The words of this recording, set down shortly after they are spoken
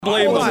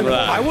Blame him for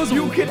that. I was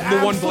the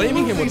one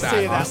blaming him with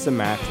that. Austin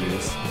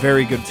Matthews,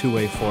 very good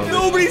two-way forward.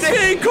 Nobody's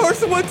saying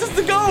Carson Wentz is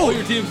the GOAT. All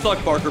your team suck,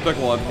 Parker. Pick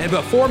one. And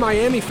before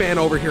Miami fan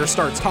over here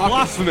starts talking.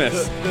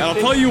 Blasphemous. And I'll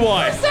tell you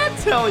why. What does that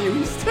tell you?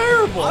 He's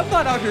terrible. I'm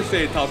not out here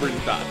saying Tom Brady's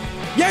bad.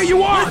 Yeah,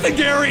 you are. Listen,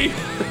 Gary.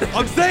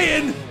 I'm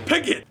saying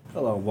pick it.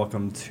 Hello,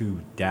 welcome to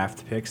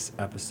Daft Picks,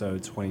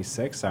 episode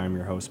 26. I'm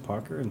your host,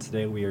 Parker, and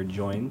today we are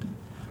joined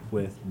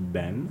with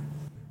Ben.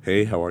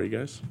 Hey, how are you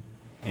guys?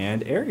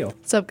 And Ariel.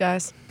 What's up,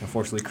 guys?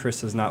 Unfortunately,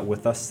 Chris is not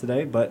with us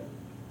today, but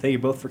thank you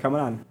both for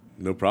coming on.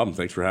 No problem.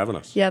 Thanks for having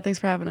us. Yeah, thanks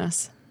for having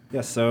us.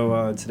 Yeah,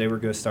 so today we're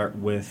going to start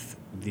with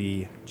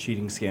the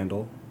cheating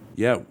scandal.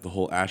 Yeah, the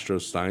whole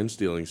Astros Stein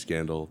stealing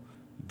scandal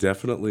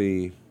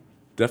definitely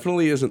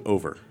isn't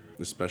over,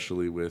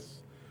 especially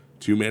with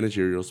two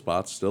managerial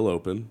spots still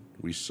open.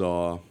 We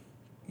saw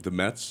the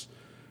Mets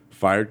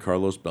fired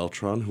Carlos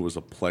Beltran, who was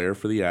a player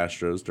for the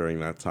Astros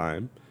during that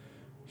time.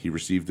 He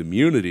received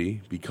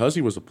immunity because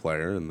he was a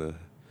player, and the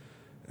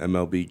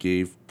MLB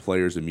gave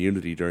players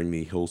immunity during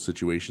the whole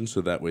situation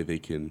so that way they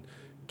can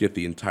get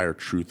the entire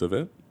truth of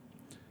it.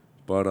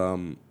 But,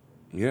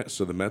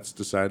 so the Mets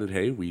decided,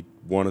 hey, we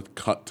want to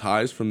cut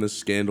ties from this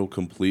scandal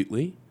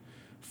completely,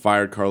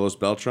 fired Carlos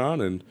Beltran,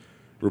 and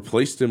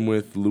replaced him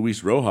with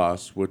Luis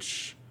Rojas,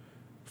 which,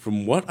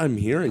 from what I'm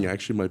hearing,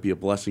 actually might be a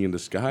blessing in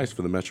disguise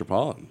for the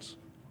Metropolitans.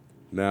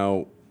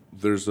 Now,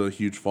 there's a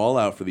huge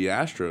fallout for the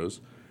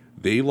Astros.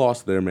 They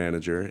lost their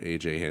manager,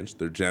 A.J. Hinch,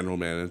 their general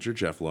manager,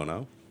 Jeff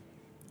Luhnow.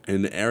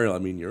 And Ariel, I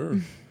mean, you're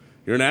an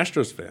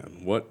Astros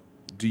fan. What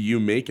do you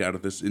make out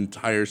of this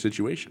entire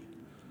situation?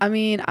 I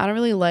mean, I don't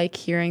really like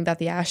hearing that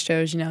the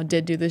Astros,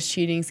 did do this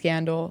cheating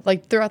scandal.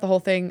 Like, throughout the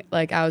whole thing,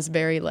 I was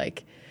very,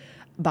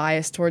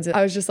 biased towards it.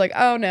 I was just like,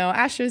 oh, no,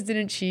 Astros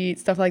didn't cheat,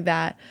 stuff like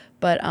that.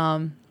 But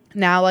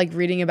now,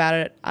 reading about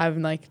it,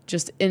 I'm,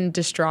 just in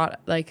distraught,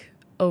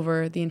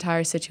 over the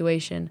entire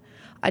situation.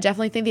 I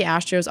definitely think the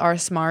Astros are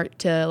smart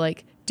to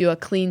do a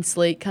clean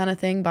slate kind of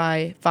thing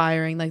by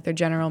firing their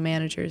general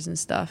managers and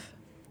stuff.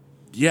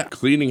 Yeah,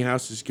 cleaning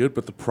house is good,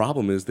 but the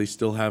problem is they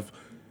still have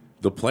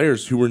the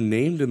players who were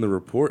named in the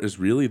report as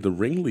really the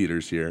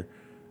ringleaders here.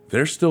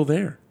 They're still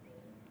there.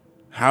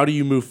 How do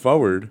you move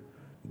forward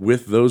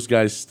with those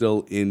guys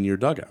still in your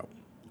dugout?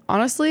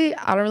 Honestly,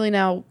 I don't really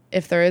know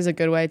if there is a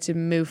good way to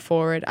move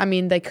forward. I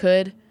mean, they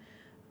could,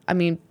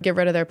 get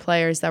rid of their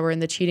players that were in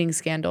the cheating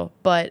scandal,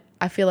 but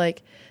I feel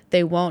like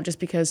they won't just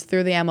because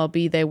through the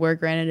MLB they were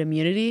granted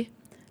immunity.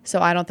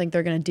 So I don't think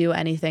they're going to do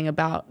anything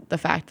about the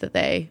fact that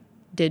they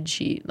did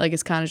cheat.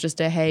 It's kind of just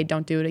a, hey,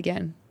 don't do it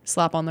again,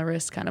 slap on the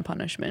wrist kind of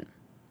punishment.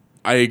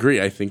 I agree.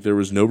 I think there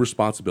was no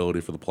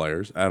responsibility for the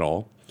players at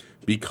all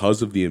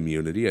because of the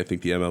immunity. I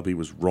think the MLB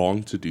was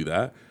wrong to do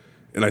that.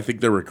 And I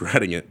think they're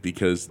regretting it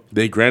because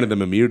they granted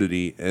them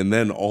immunity and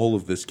then all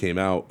of this came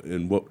out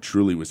and what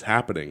truly was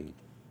happening.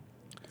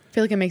 I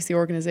feel like it makes the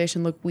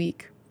organization look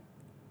weak.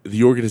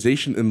 The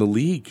organization and the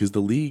league, because the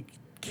league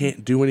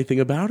can't do anything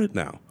about it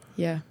now.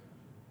 Yeah.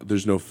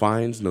 There's no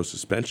fines, no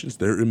suspensions.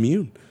 They're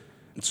immune.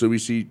 So we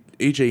see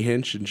A.J.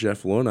 Hinch and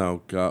Jeff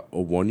Luhnow got a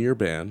 1-year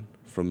ban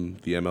from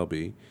the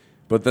MLB.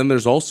 But then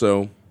there's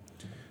also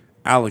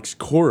Alex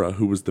Cora,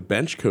 who was the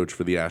bench coach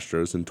for the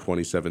Astros in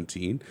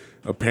 2017.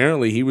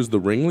 Apparently, he was the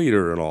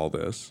ringleader in all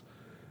this.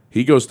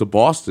 He goes to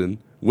Boston,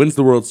 wins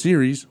the World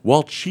Series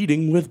while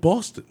cheating with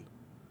Boston.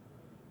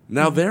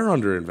 Now they're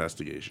under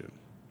investigation.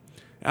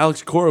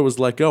 Alex Cora was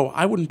let go.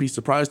 I wouldn't be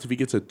surprised if he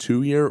gets a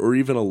 2-year or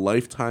even a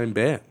lifetime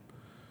ban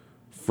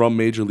from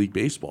Major League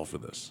Baseball for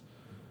this,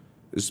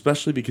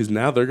 especially because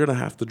now they're going to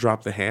have to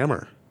drop the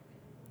hammer.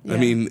 Yeah. I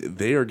mean,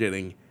 they are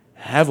getting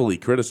heavily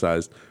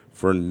criticized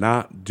for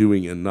not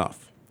doing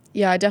enough.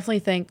 Yeah, I definitely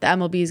think the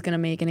MLB is going to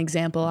make an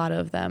example out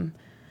of them.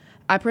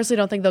 I personally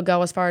don't think they'll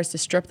go as far as to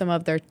strip them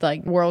of their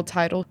world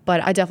title,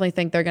 but I definitely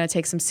think they're going to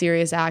take some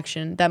serious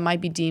action that might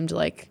be deemed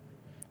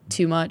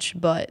too much,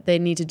 but they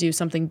need to do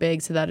something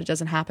big so that it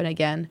doesn't happen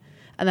again.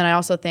 And then I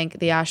also think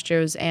the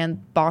Astros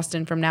and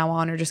Boston from now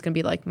on are just going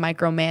to be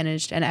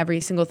micromanaged, and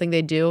every single thing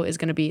they do is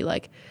going to be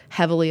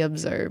heavily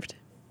observed.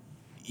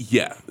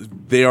 Yeah,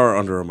 they are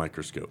under a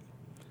microscope.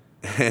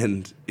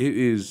 And it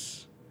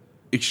is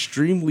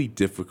extremely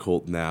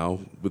difficult now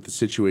with the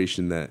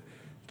situation that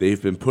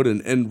they've been put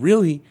in. And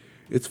really,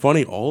 it's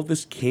funny, all of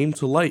this came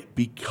to light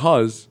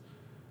because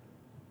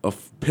a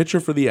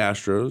pitcher for the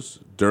Astros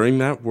during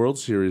that World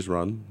Series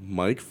run,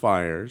 Mike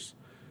Fiers,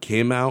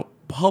 came out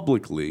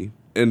publicly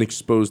and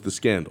exposed the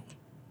scandal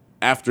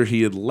after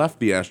he had left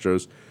the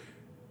Astros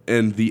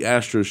and the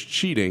Astros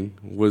cheating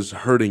was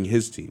hurting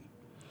his team.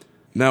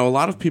 Now, a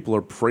lot of people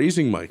are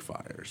praising Mike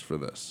Fiers for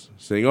this,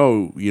 saying,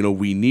 oh,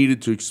 we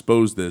needed to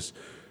expose this.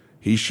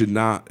 He should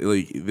not,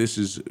 this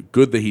is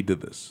good that he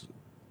did this.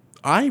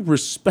 I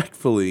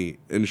respectfully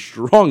and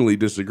strongly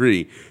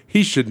disagree.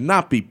 He should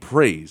not be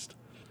praised.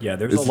 Yeah,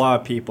 there's a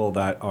lot of people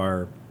that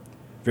are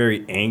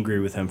very angry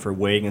with him for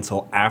waiting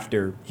until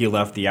after he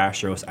left the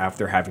Astros,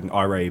 after having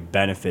already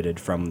benefited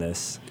from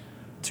this,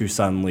 to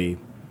suddenly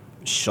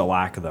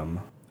shellac them.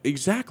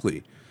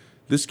 Exactly.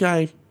 This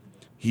guy,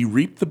 he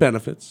reaped the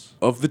benefits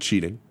of the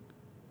cheating,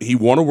 He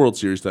won a World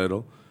Series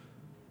title.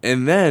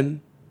 And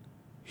then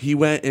he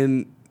went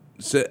and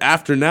said,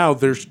 after now,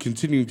 they're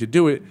continuing to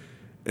do it,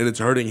 and it's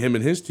hurting him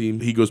and his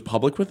team. He goes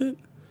public with it.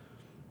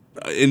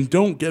 And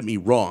don't get me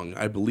wrong,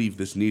 I believe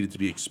this needed to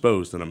be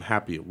exposed, and I'm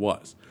happy it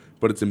was.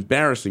 But it's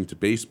embarrassing to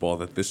baseball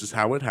that this is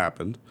how it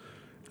happened,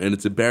 and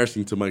it's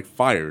embarrassing to Mike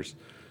Fiers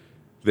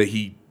that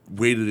he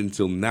waited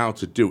until now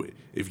to do it.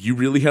 If you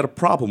really had a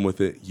problem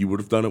with it, you would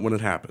have done it when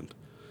it happened.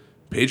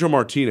 Pedro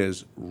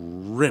Martinez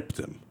ripped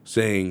him,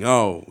 saying,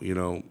 oh,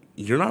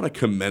 you're not a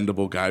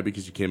commendable guy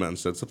because you came out and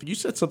said something. You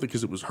said something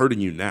because it was hurting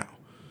you now.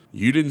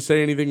 You didn't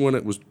say anything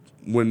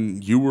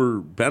when you were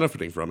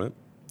benefiting from it.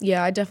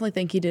 Yeah, I definitely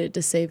think he did it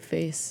to save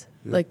face.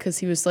 Yeah. Because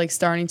he was,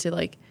 starting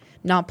to,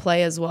 not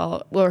play as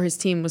well. Or his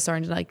team was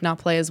starting to, not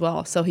play as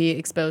well. So he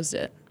exposed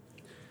it.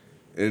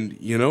 And,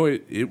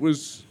 it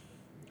was...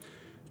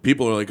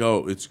 People are like,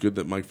 oh, it's good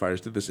that Mike Fiers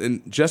did this.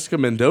 And Jessica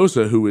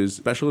Mendoza, who is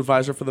special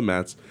advisor for the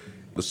Mets,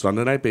 the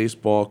Sunday Night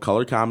Baseball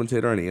color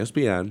commentator on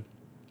ESPN,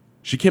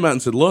 she came out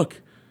and said, look,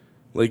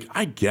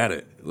 I get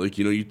it.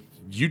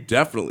 You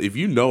definitely, if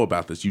you know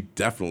about this, you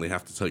definitely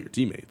have to tell your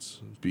teammates.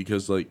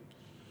 Because,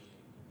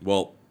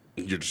 well,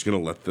 you're just going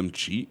to let them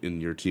cheat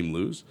and your team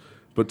lose.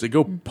 But to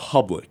go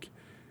public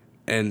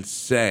and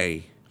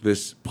say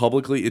this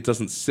publicly, it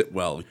doesn't sit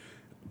well.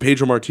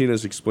 Pedro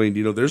Martinez explained,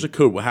 there's a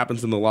code. What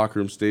happens in the locker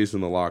room stays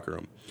in the locker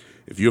room.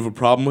 If you have a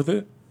problem with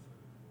it,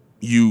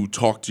 you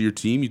talk to your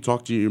team, you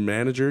talk to your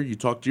manager, you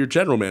talk to your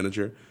general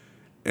manager,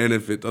 and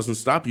if it doesn't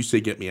stop, you say,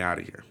 get me out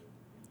of here.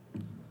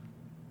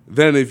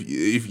 Then if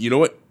you know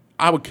what,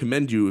 I would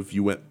commend you if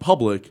you went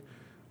public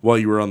while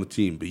you were on the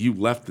team, but you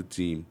left the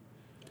team.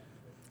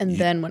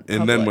 Then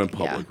went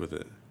public with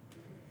it.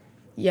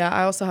 Yeah,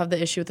 I also have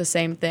the issue with the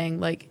same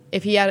thing.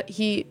 If he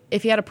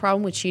had a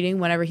problem with cheating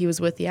whenever he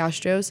was with the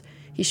Astros,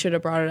 he should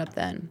have brought it up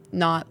then,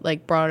 not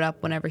brought it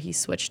up whenever he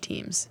switched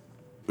teams.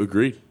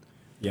 Agreed.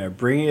 Yeah,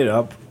 bringing it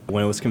up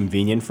when it was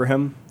convenient for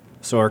him,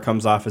 so it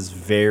comes off as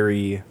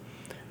very,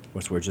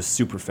 just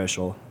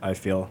superficial, I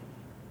feel.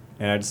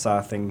 And I just saw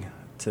a thing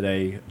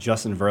today,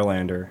 Justin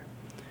Verlander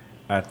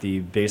at the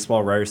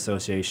Baseball Writers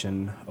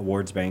Association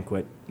Awards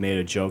banquet made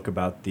a joke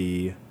about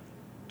the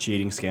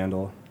cheating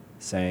scandal,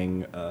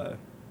 saying,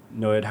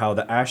 noted how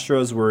the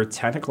Astros were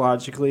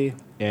technologically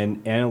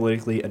and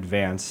analytically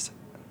advanced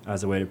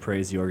as a way to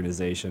praise the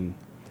organization.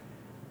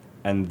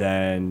 And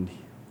then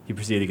he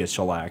proceeded to get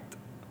shellacked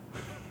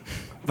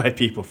by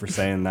people for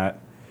saying that,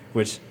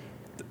 which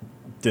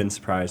didn't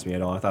surprise me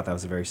at all. I thought that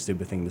was a very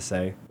stupid thing to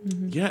say.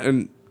 Mm-hmm. Yeah,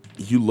 and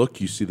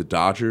you see the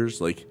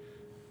Dodgers,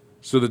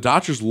 so the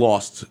Dodgers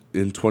lost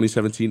in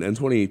 2017 and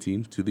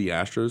 2018 to the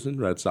Astros and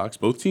Red Sox,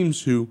 both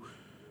teams who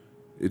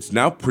it's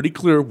now pretty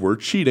clear were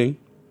cheating.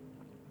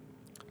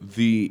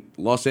 The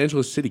Los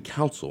Angeles City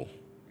Council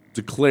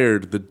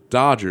declared the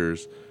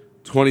Dodgers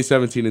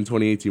 2017 and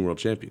 2018 world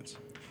champions.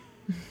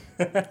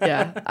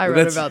 Yeah, I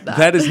read about that.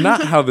 That is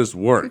not how this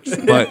works.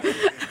 But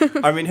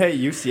I mean, hey,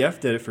 UCF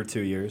did it for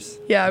 2 years.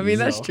 Yeah, I mean,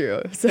 that's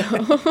true. So.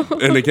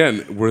 And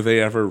again, were they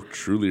ever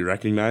truly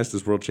recognized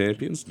as world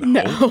champions?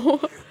 No.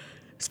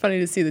 It's funny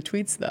to see the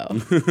tweets, though.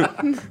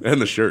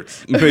 And the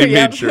shirts. They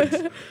made shirts.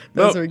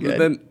 Those were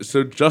good.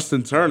 So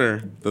Justin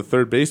Turner, the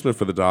third baseman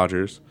for the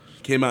Dodgers,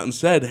 came out and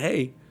said,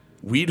 hey,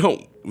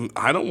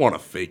 I don't want a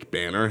fake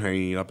banner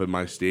hanging up in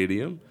my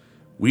stadium.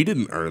 We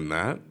didn't earn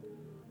that.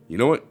 You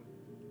know what?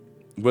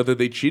 Whether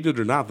they cheated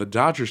or not, the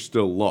Dodgers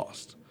still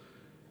lost.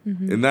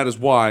 Mm-hmm. And that is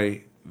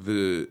why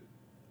the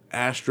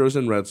Astros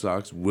and Red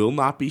Sox will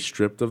not be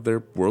stripped of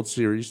their World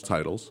Series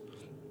titles.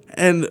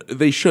 And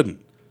they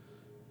shouldn't.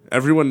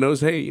 Everyone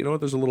knows, hey, you know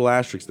what? There's a little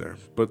asterisk there.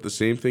 But the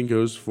same thing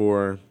goes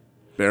for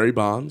Barry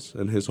Bonds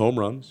and his home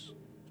runs,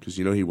 because,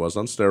 he was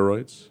on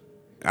steroids.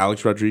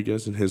 Alex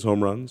Rodriguez and his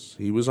home runs.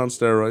 He was on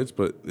steroids,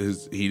 but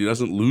he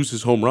doesn't lose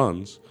his home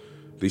runs.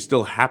 They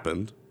still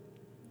happened.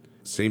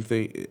 Same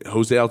thing.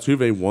 Jose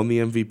Altuve won the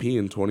MVP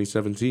in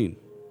 2017.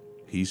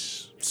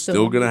 He's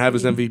still going to have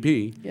his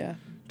MVP. Yeah.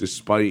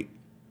 Despite,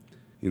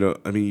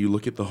 you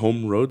look at the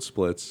home road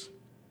splits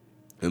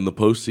in the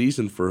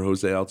postseason for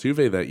Jose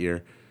Altuve that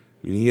year.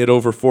 He had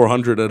over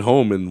 400 at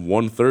home and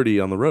 130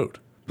 on the road.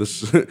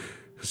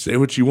 Say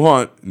what you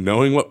want.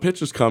 Knowing what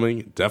pitch is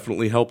coming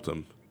definitely helped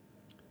him.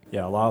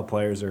 Yeah, a lot of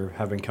players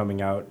have been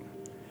coming out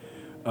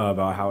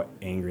about how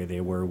angry they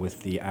were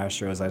with the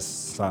Astros. I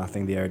saw a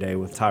thing the other day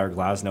with Tyler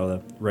Glasnow,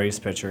 the Rays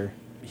pitcher.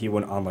 He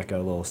went on a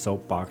little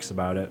soapbox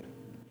about it.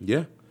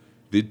 Yeah.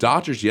 The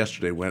Dodgers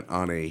yesterday went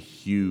on a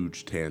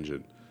huge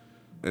tangent.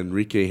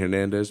 Enrique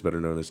Hernandez,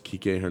 better known as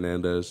Kike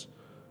Hernandez,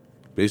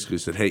 basically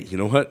said, hey, you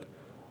know what?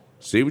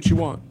 Say what you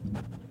want,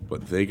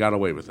 but they got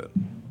away with it.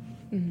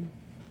 Mm-hmm.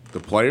 The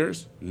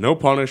players, no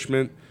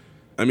punishment.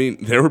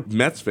 There were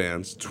Mets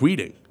fans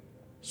tweeting,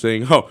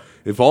 saying,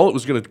 if all it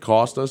was going to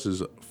cost us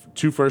is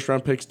 2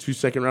 first-round picks, 2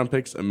 second-round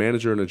picks, a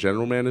manager and a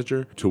general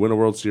manager to win a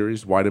World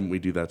Series, why didn't we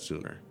do that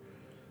sooner?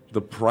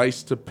 The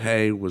price to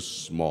pay was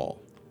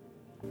small.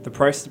 The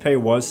price to pay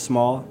was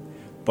small,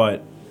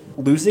 but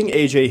losing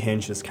AJ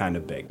Hinch is kind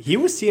of big. He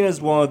was seen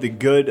as one of the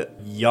good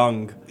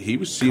young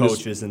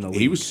coaches in the league.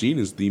 He was seen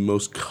as the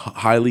most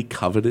highly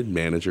coveted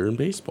manager in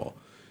baseball.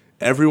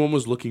 Everyone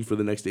was looking for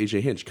the next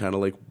AJ Hinch, kind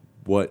of like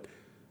what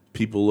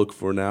people look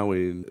for now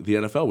in the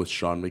NFL with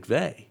Sean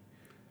McVay.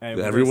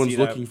 Everyone's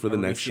looking for the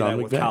next Sean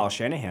McVay. With Kyle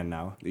Shanahan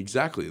now.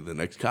 Exactly, the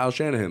next Kyle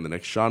Shanahan, the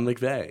next Sean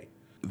McVay.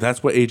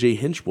 That's what AJ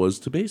Hinch was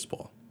to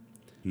baseball.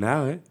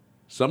 Now,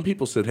 some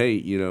people said, hey,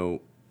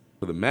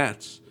 for the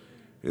Mets,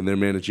 in their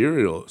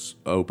managerial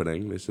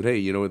opening, they said, hey,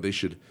 you know what, they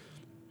should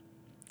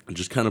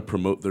just kind of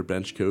promote their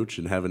bench coach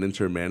and have an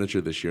interim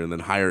manager this year and then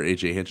hire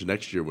AJ Hinch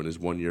next year when his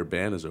 1-year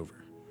ban is over.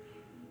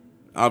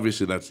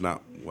 Obviously, that's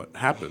not what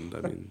happened.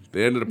 I mean,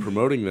 they ended up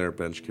promoting their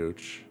bench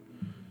coach,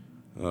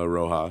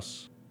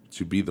 Rojas,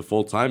 to be the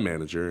full-time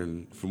manager.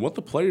 And from what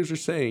the players are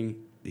saying,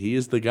 he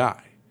is the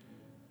guy.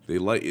 They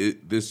like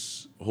it.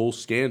 This whole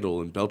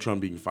scandal and Beltran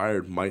being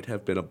fired might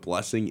have been a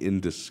blessing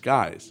in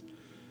disguise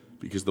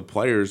because the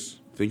players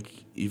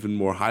think even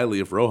more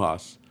highly of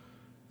Rojas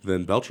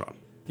than Beltran.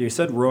 You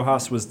said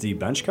Rojas was the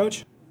bench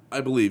coach?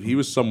 I believe he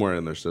was somewhere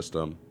in their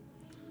system.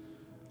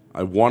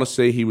 I want to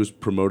say he was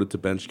promoted to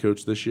bench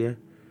coach this year,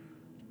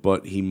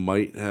 but he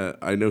might have.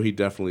 I know he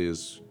definitely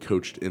is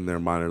coached in their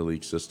minor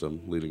league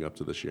system leading up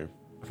to this year.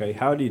 Okay,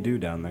 how do you do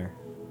down there?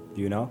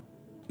 Do you know?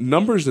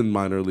 Numbers in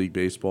minor league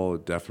baseball are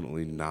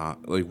definitely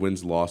not, like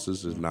wins,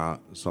 losses is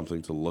not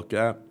something to look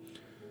at.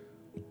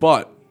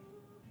 But,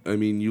 I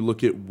mean, you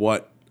look at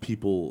what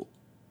people,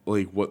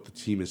 like what the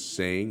team is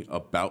saying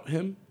about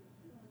him,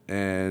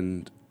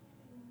 and,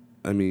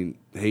 I mean,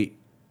 hey,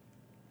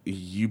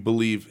 you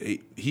believe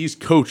he's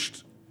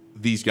coached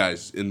these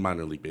guys in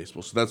minor league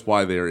baseball. So that's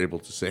why they are able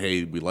to say,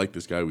 hey, we like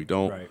this guy, we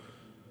don't. Right.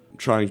 I'm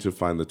trying to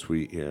find the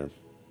tweet here.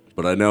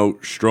 But I know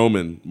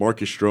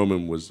Marcus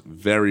Stroman was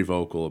very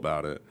vocal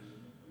about it.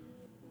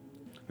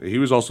 He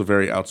was also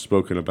very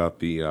outspoken about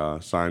the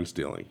sign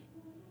stealing.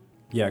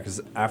 Yeah,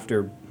 because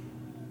after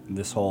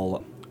this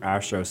whole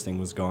Astros thing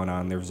was going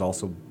on, there was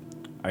also,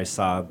 I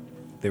saw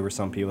there were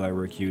some people that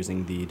were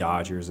accusing the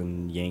Dodgers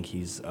and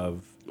Yankees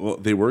of... Well,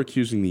 they were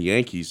accusing the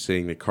Yankees,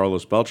 saying that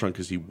Carlos Beltran,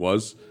 because he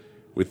was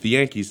with the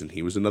Yankees and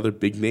he was another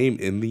big name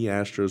in the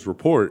Astros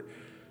report,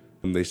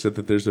 and they said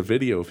that there's a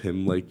video of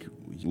him, like,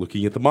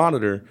 looking at the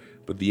monitor,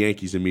 but the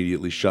Yankees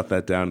immediately shut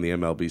that down, and the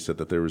MLB said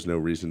that there was no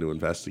reason to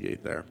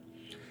investigate there.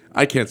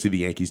 I can't see the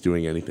Yankees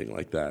doing anything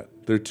like that.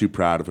 They're too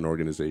proud of an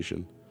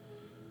organization.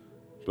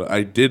 But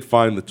I did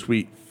find the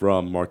tweet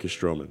from Marcus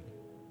Stroman.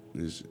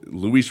 It's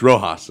Luis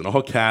Rojas, in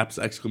all caps,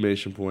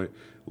 exclamation point.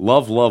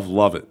 Love, love,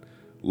 love it.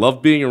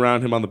 Love being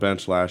around him on the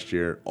bench last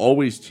year,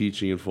 always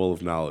teaching and full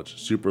of knowledge.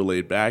 Super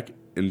laid back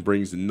and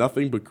brings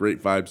nothing but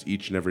great vibes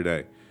each and every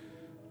day.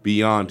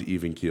 Beyond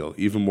even keel.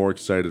 Even more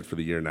excited for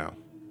the year now.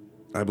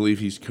 I believe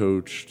he's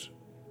coached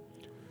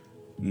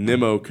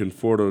Nimmo,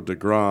 Conforto,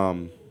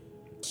 DeGrom,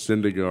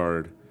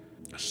 Syndergaard,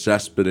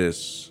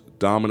 Cespedes,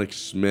 Dominic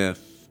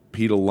Smith,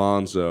 Pete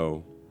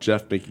Alonso,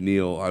 Jeff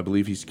McNeil. I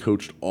believe he's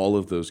coached all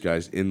of those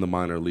guys in the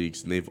minor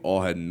leagues, and they've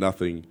all had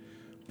nothing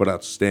but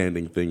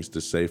outstanding things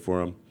to say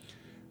for him.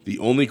 The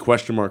only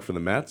question mark for the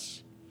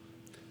Mets,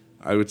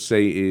 I would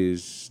say,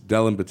 is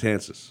Dellin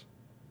Betances.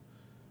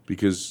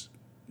 Because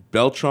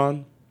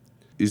Beltran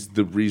is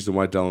the reason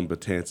why Dellin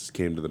Betances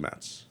came to the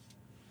Mets.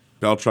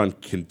 Beltran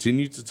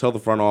continued to tell the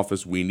front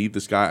office, we need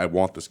this guy, I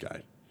want this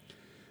guy.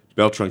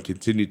 Beltran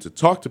continued to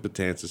talk to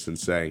Betances and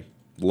say,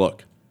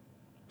 look,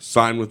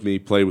 sign with me,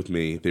 play with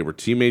me. They were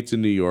teammates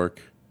in New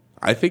York.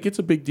 I think it's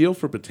a big deal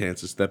for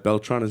Betances that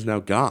Beltran is now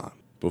gone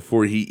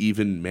before he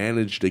even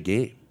managed a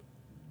game.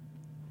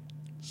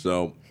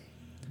 So,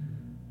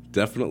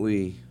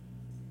 definitely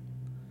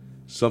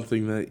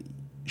something that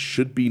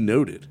should be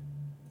noted.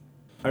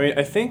 I mean,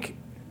 I think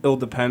it'll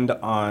depend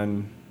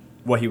on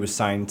what he was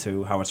signed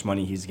to, how much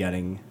money he's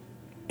getting,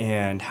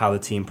 and how the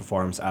team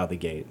performs out of the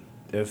gate.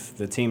 If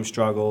the team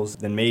struggles,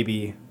 then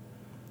maybe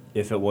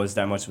if it was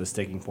that much of a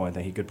sticking point,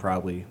 then he could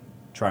probably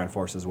try and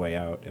force his way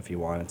out if he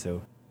wanted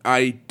to.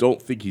 I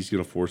don't think he's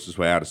going to force his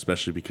way out,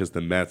 especially because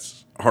the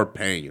Mets are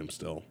paying him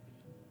still.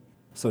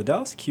 So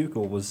Dallas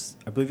Keuchel was,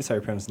 I believe that's how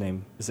you pronounce his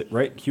name. Is it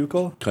right?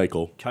 Keuchel?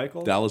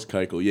 Keuchel. Dallas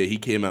Keuchel. Yeah, he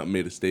came out and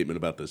made a statement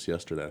about this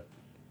yesterday.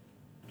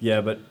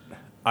 Yeah, but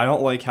I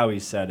don't like how he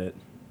said it.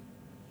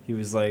 He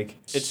was like,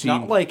 it's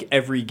not like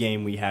every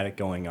game we had it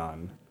going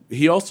on.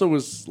 He also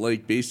was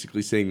like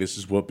basically saying this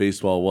is what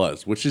baseball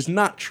was, which is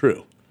not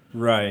true.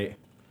 Right.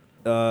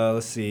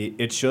 Let's see.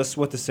 It's just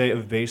what the state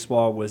of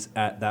baseball was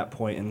at that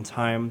point in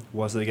time.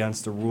 Was it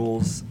against the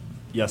rules?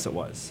 Yes, it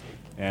was.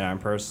 And I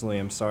personally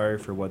am sorry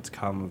for what's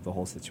come of the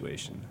whole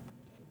situation.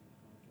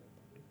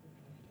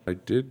 I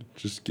did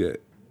just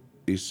get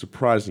a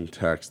surprising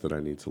text that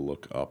I need to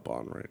look up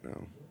on right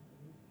now.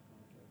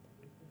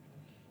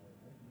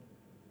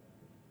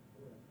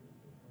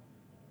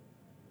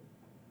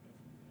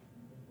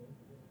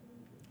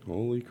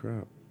 Holy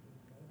crap.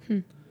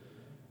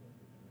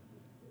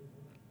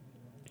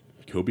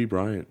 Kobe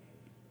Bryant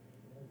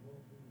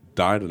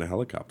died in a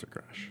helicopter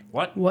crash.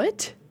 What?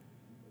 What?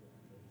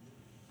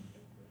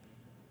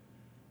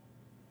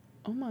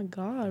 Oh my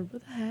God,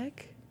 what the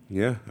heck?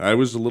 Yeah, I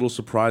was a little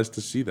surprised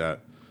to see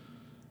that.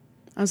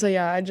 I was like,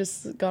 yeah, I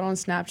just got on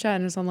Snapchat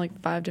and it's on like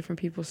 5 different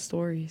people's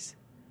stories.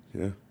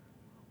 Yeah.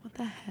 What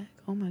the heck?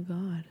 Oh my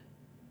God.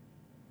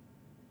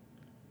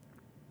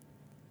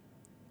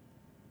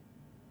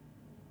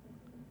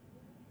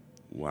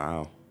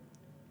 Wow.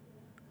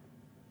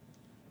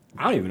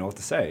 I don't even know what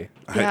to say.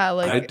 Yeah,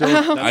 like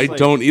I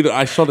don't either.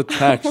 I saw the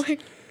text.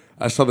 Like-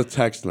 I saw the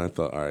text and I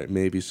thought, all right,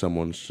 maybe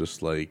someone's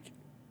just like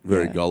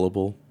very Yeah.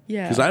 gullible.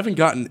 Yeah. Because I haven't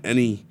gotten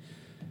anything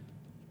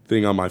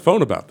on my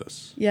phone about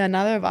this. Yeah,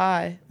 neither have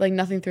I. Like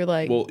nothing through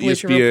like Well,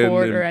 Bleacher ESPN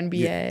Report and or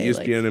NBA. ESPN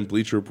like, and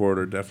Bleacher Report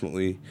are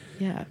definitely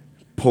yeah.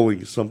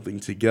 pulling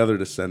something together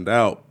to send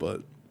out,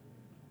 but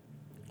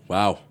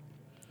wow.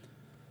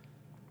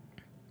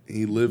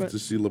 He lived to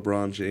see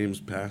LeBron James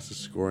pass his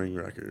scoring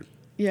record.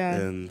 Yeah.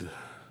 And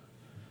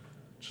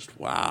just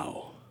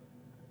wow.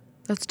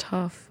 That's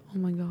tough. Oh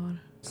my God.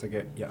 It's like,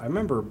 yeah, I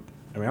remember.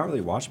 I mean, I don't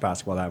really watch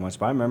basketball that much,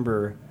 but I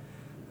remember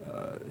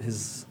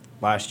his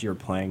last year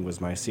playing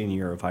was my senior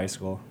year of high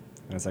school.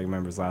 And it's like, I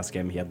remember his last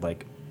game, he had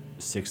like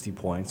 60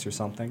 points or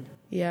something.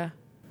 Yeah.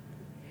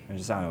 And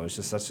I don't know,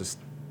 that's just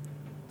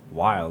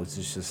wild.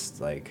 It's just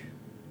like,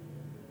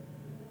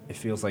 it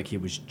feels like he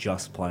was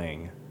just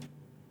playing.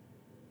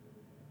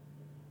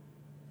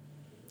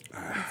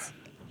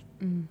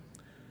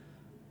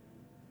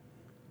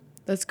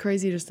 That's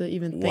crazy just to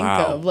even think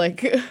Wow. of.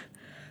 Like,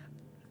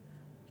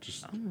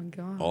 Just oh my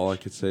God. all I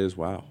could say is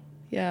wow.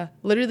 Yeah.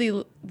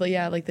 Literally,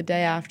 yeah, like the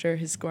day after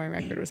his scoring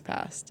record was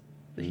passed,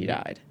 that he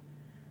died.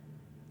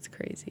 It's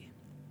crazy.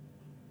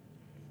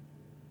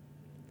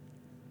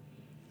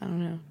 I don't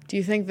know. Do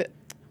you think that,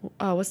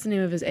 what's the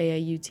name of his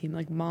AAU team?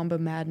 Like Mamba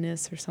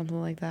Madness or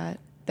something like that?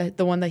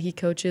 The one that he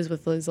coaches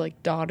with his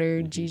like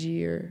daughter,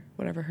 Gigi, or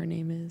whatever her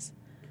name is.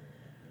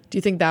 Do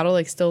you think that'll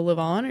like still live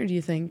on, or do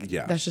you think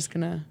Yes. that's just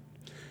gonna?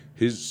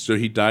 So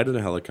he died in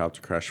a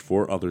helicopter crash.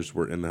 4 others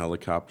were in the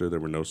helicopter.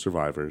 There were no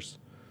survivors.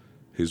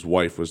 His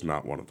wife was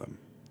not one of them.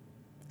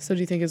 So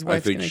do you think his I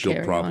wife's think gonna she'll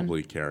carry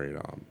probably carry it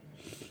on.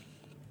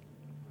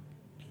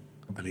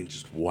 I mean,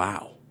 just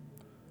wow.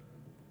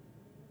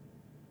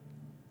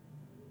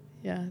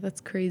 Yeah, that's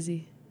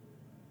crazy.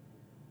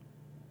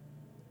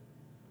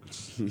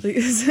 Like,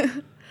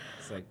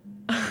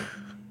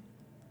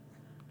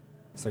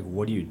 It's like,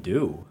 what do you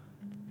do?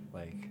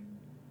 Like,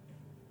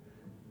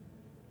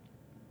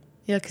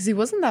 yeah, because he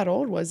wasn't that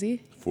old, was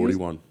he?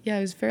 41. Yeah,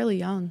 he was fairly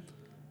young.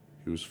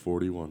 He was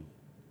 41.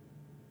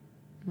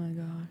 Oh my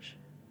gosh.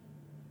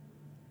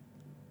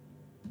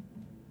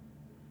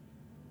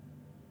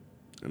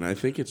 And I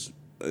think it's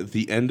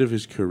the end of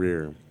his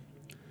career.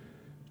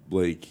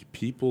 Like,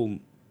 people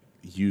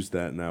use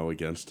that now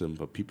against him,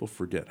 but people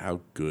forget how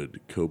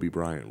good Kobe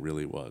Bryant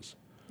really was.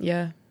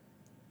 Yeah.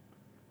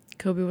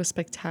 Kobe was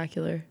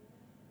spectacular.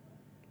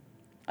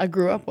 I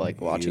grew up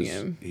like watching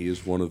him. He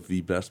is one of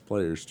the best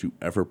players to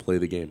ever play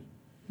the game.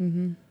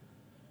 Mm-hmm.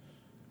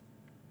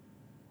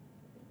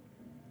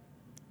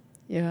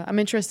 Yeah, I'm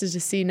interested to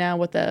see now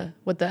what the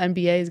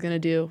NBA is gonna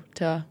do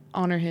to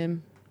honor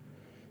him,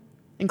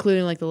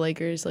 including like the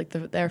Lakers, like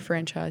their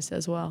franchise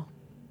as well.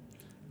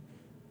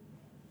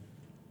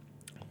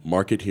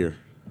 Mark it here.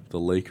 The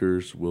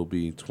Lakers will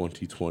be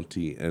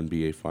 2020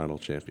 NBA Final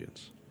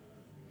champions.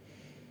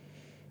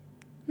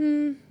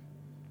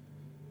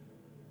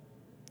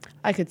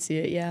 I could see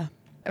it, yeah.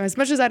 As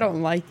much as I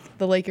don't like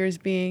the Lakers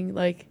being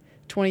like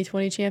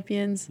 2020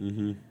 champions,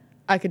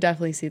 I could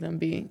definitely see them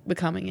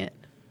becoming it.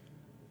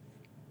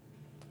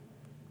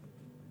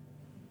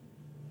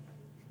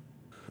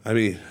 I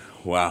mean,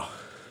 wow.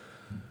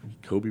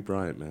 Kobe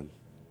Bryant, man.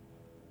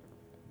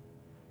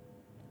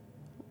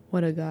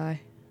 What a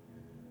guy.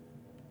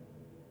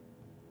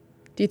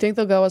 Do you think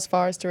they'll go as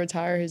far as to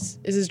retire his?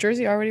 Is his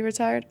jersey already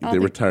retired? They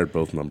retired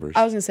both numbers.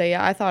 I was gonna say,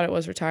 yeah, I thought it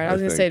was retired. I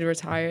was gonna think- say to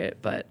retire it,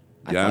 but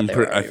I yeah, thought they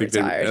were I already think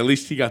retired. at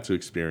least he got to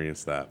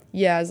experience that.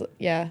 Yeah,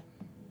 yeah,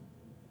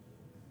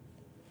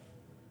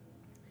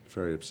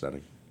 Very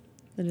upsetting.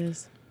 it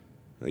is.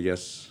 I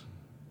guess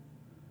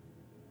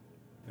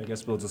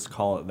we'll just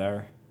call it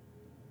there.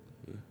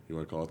 you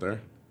want to call it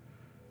there.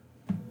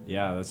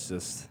 Yeah, that's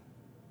just.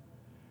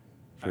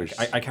 Very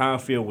I kind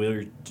of feel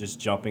we're just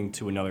jumping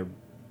to another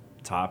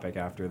topic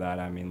after that.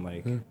 I mean,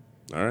 like.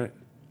 All right.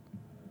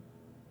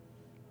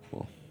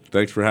 Well,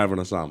 thanks for having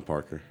us on,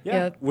 Parker.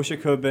 Yeah, wish it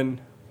could have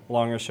been a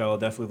longer show. I'll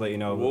definitely let you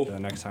know Well- the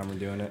next time we're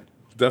doing it.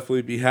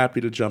 Definitely be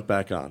happy to jump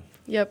back on.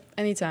 Yep,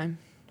 anytime.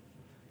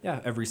 Yeah,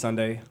 every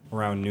Sunday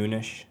around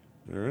noonish.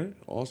 All right.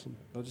 Awesome.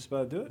 We'll just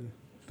about do it.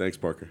 Thanks,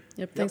 Parker.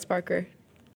 Yep, thanks, Parker.